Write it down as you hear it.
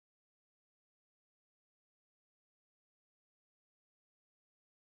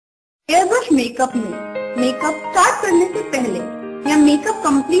Airbrush makeup में makeup start करने से पहले या मेकअप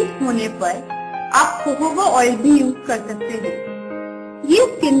कंप्लीट होने पर आप जोजोबा ऑयल भी यूज कर सकते हैं। ये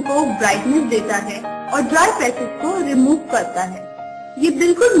स्किन को ब्राइटनेस देता है और ड्राई पैचेस को रिमूव करता है। ये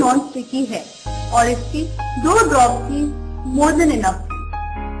बिल्कुल नॉन स्टिकी है और इसकी 2 ड्रॉप ही मोर देन इनफ है।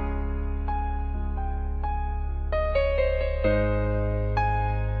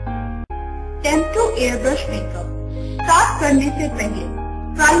 टेम्पटू एयरब्रश मेकअप स्टार्ट करने से पहले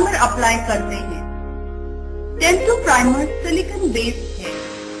प्राइमर अप्लाई करते हैं। टेम्पटू प्राइमर सिलिकॉन बेस्ड है।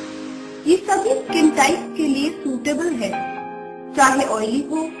 ये सभी स्किन टाइप के लिए सूटेबल है, चाहे ऑयली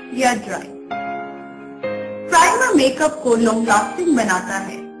हो या ड्राई। प्राइमर मेकअप को लॉन्ग लास्टिंग बनाता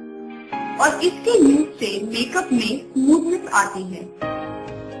है और इसके यूज से मेकअप में स्मूथनेस आती है।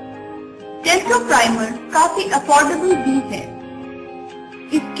 टेम्पटू प्राइमर काफी अफोर्डेबल भी है।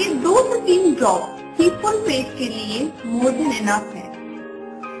 इसके 2 से 3 ड्रॉप ही फुल फेस के लिए मोर देन इनफ है।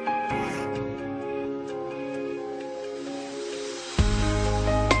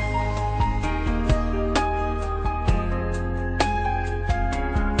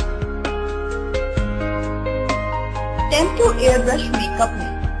 टेम्पटू एयरब्रश मेकअप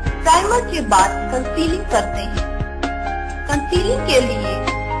में प्राइमर के बाद कंसीलिंग करते हैं। कंसीलिंग के लिए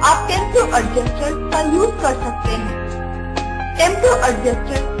आप टेम्पटू एडजस्टर का यूज कर सकते हैं। टेम्पटू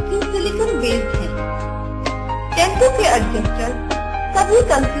एडजस्टर सिलिकॉन बेस्ड है। टेम्पटू के एडजस्टर सभी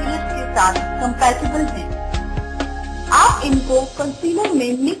कंसीलर के साथ कंपैटिबल हैं। आप इनको कंसीलर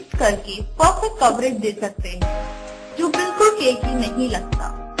में मिक्स करके परफेक्ट कवरेज दे सकते हैं, जो बिल्कुल केकी नहीं लगता।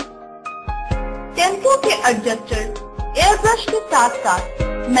 टेम्पटू के एडजस्टर एयरब्रश के साथ साथ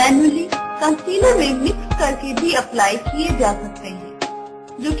मैनुअली कंसीलर में मिक्स करके भी अप्लाई किए जा सकते हैं,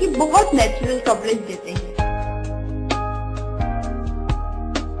 जो कि बहुत नेचुरल कवरेज देते हैं।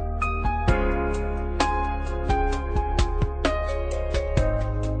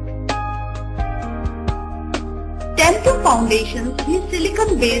 टेम्पटू फाउंडेशन भी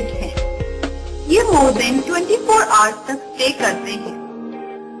सिलिकॉन बेस्ड है। ये मोर देन 24 आवर्स तक स्टे करते हैं।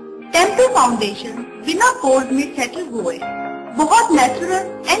 टेम्पटू फाउंडेशन बिना पोर्स में सेटल हुए बहुत नेचुरल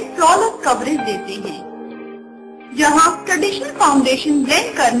एंड फ्लॉलेस कवरेज देते हैं। जहां ट्रेडिशनल फाउंडेशन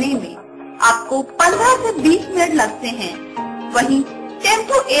ब्लेंड करने में आपको 15 से 20 मिनट लगते हैं, वहीं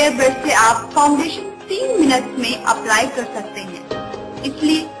टेम्पटू एयरब्रश से आप फाउंडेशन 3 मिनट में अप्लाई कर सकते हैं।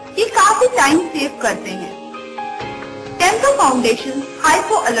 इसलिए ये काफी टाइम सेव करते हैं। टेम्पटू फाउंडेशन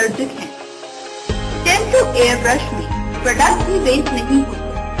हाइपो एलर्जिक है। टेम्पटू एयरब्रश में प्रोडक्ट भी वेस्ट नहीं होते,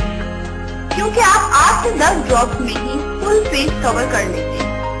 क्योंकि आप 8 से 10 ड्रॉप्स में ही फुल फेस कवर कर लेते हैं।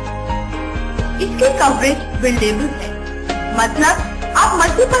 इसकी कवरेज बिल्डेबल है, मतलब आप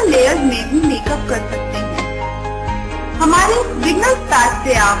मल्टीपल लेयर्स में भी मेकअप कर सकते हैं। हमारे बिगनर्स पैक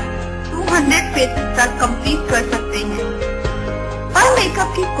से आप 200 फेसेस तक कंप्लीट कर सकते हैं। हर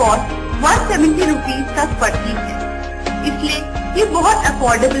मेकअप की कॉस्ट 170 रुपीज तक पड़ती है, इसलिए ये बहुत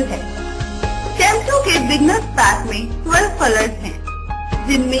अफोर्डेबल है। टेम्पटू के बिगनर्स पैक में 12 कलर्स हैं,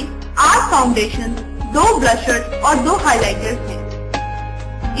 जिनमें 8 फाउंडेशन, 2 ब्लशर्स और 2 हाइलाइटर्स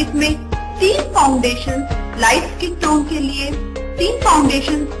हैं। इसमें 3 फाउंडेशन लाइट स्किन टोन के लिए, 3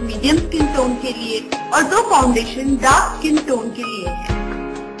 फाउंडेशन मीडियम स्किन टोन के लिए और 2 फाउंडेशन डार्क स्किन टोन के लिए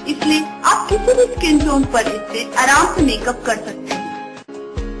हैं। इसलिए आप किसी भी स्किन टोन पर इससे आराम से मेकअप कर सकते हैं।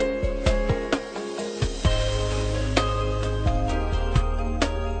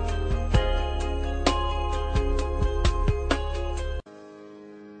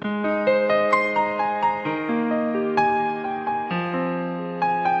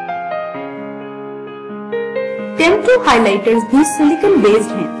 टेम्पटू हाइलाइटर्स भी सिलिकॉन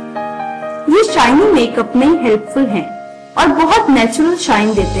बेस्ड हैं। ये शाइनी मेकअप में हेल्पफुल हैं और बहुत नेचुरल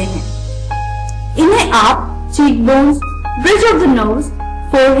शाइन देते हैं। इन्हें आप cheek bones, bridge of the nose,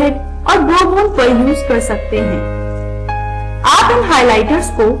 forehead और ब्रो बोन पर यूज कर सकते हैं। आप इन हाइलाइटर्स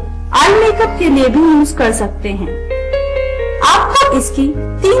को आई मेकअप के लिए भी यूज कर सकते हैं। आपको इसकी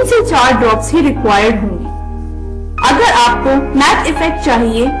 3 से 4 ड्रॉप्स ही रिक्वायर्ड होंगी। अगर आपको मैट इफेक्ट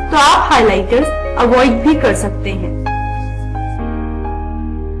चाहिए तो आप हाइलाइटर्स अवॉइड भी कर सकते हैं।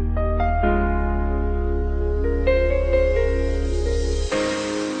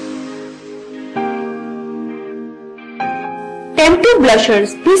 टेम्पटू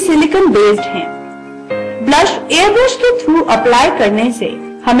ब्लशर्स भी सिलिकॉन बेस्ड हैं। ब्लश एयरब्रश के थ्रू अप्लाई करने से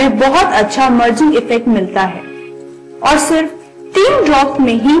हमें बहुत अच्छा मर्जिंग इफेक्ट मिलता है और सिर्फ 3 ड्रॉप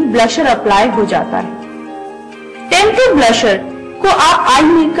में ही ब्लशर अप्लाई हो जाता है। टेम्पटू ब्लशर को आप आई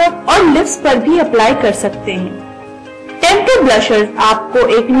मेकअप और लिप्स पर भी अप्लाई कर सकते हैं। टेम्पटू ब्लशर्स आपको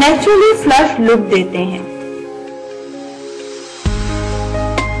एक नेचुरली फ्लश लुक देते हैं।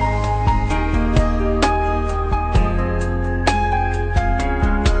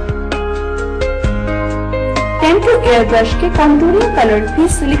 टेम्पटू एयर ब्रश के कॉन्टूरिंग कलर्स भी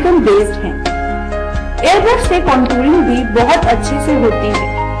सिलिकॉन बेस्ड हैं। एयर ब्रश से कॉन्टूरिंग भी बहुत अच्छे से होती है।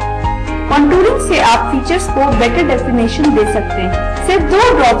 कॉन्टूरिंग से आप फीचर्स को बेटर डेफिनेशन दे सकते हैं। सिर्फ 2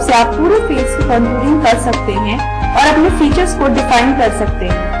 ड्रॉप से आप पूरे फेस की कॉन्टूरिंग कर सकते हैं और अपने फीचर्स को डिफाइन कर सकते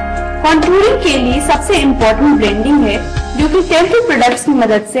हैं। कॉन्टूरिंग के लिए सबसे इम्पोर्टेंट ब्लेंडिंग है, जो कि टेम्पटू प्रोडक्ट्स की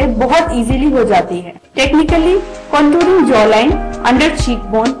मदद से बहुत इजीली हो जाती है। Technically contouring jaw line, under cheek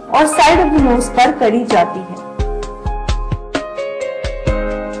bone और साइड ऑफ द नोज पर करी जाती है।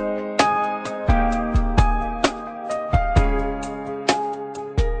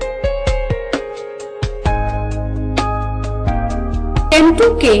 टेम्पटू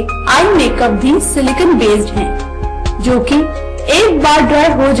के आई मेकअप भी सिलिकॉन बेस्ड हैं, जो कि एक बार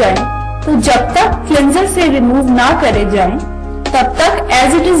ड्राई हो जाए तो जब तक क्लेंजर से रिमूव ना करे जाएं, तब तक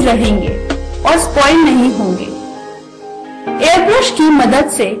एज इट इज रहेंगे और स्पॉइल नहीं होंगे। एयर ब्रश की मदद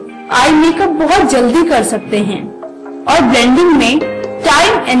से आई मेकअप बहुत जल्दी कर सकते हैं और ब्लेंडिंग में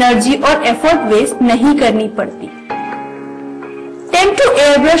टाइम, एनर्जी और एफर्ट वेस्ट नहीं करनी पड़ती। टेम्पटू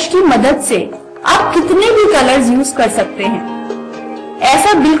एयर ब्रश की मदद से आप कितने भी कलर्स यूज कर सकते हैं।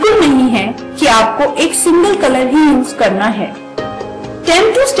 ऐसा बिल्कुल नहीं है कि आपको एक सिंगल कलर ही यूज करना है।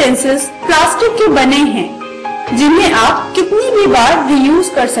 टेम्पटू स्टेंसिल्स प्लास्टिक के बने हैं, जिन्हें आप कितनी भी बार रीयूज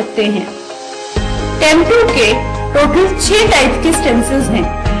कर सकते हैं। टेम्पटू के टोटल 6 टाइप के स्टेंसिल्स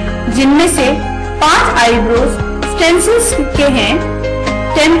हैं, जिनमें से 5 आईब्रोज स्टेंसिल्स के हैं।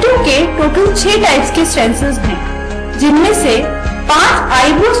 टेम्पटू के टोटल 6 टाइप्स के स्टेंसिल्स हैं, जिनमें से 5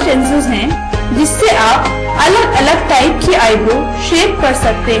 आईब्रो स्टेंसिल्स हैं, जिससे आप अलग अलग टाइप की आईब्रो शेप कर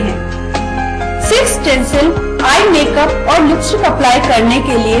सकते हैं। 6 स्टेंसिल आई मेकअप और लिपस्टिक अप्लाई करने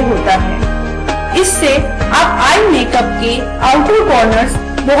के लिए होता है। इससे आप आई मेकअप के आउटर कॉर्नर्स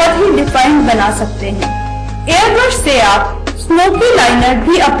बहुत ही डिफाइंड बना सकते हैं। एयर ब्रश से आप स्मोकी लाइनर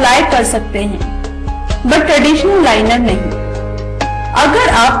भी अप्लाई कर सकते हैं, बट ट्रेडिशनल लाइनर नहीं। अगर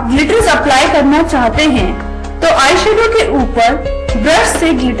आप ग्लिटर्स अप्लाई करना चाहते हैं तो आईशैडो के ऊपर ब्रश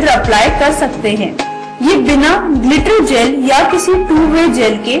से ग्लिटर अप्लाई कर सकते हैं। ये बिना ग्लिटर जेल या किसी 2-वे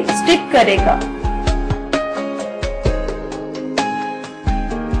जेल के स्टिक करेगा।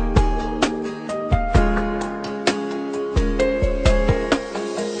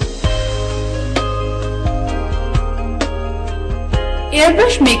 एयर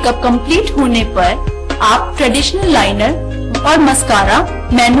ब्रश मेकअप कंप्लीट होने पर आप ट्रेडिशनल लाइनर और मस्कारा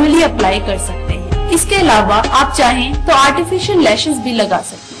मैनुअली अप्लाई कर सकते हैं। इसके अलावा आप चाहें तो आर्टिफिशियल लैशेस भी लगा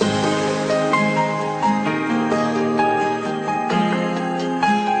सकते हैं।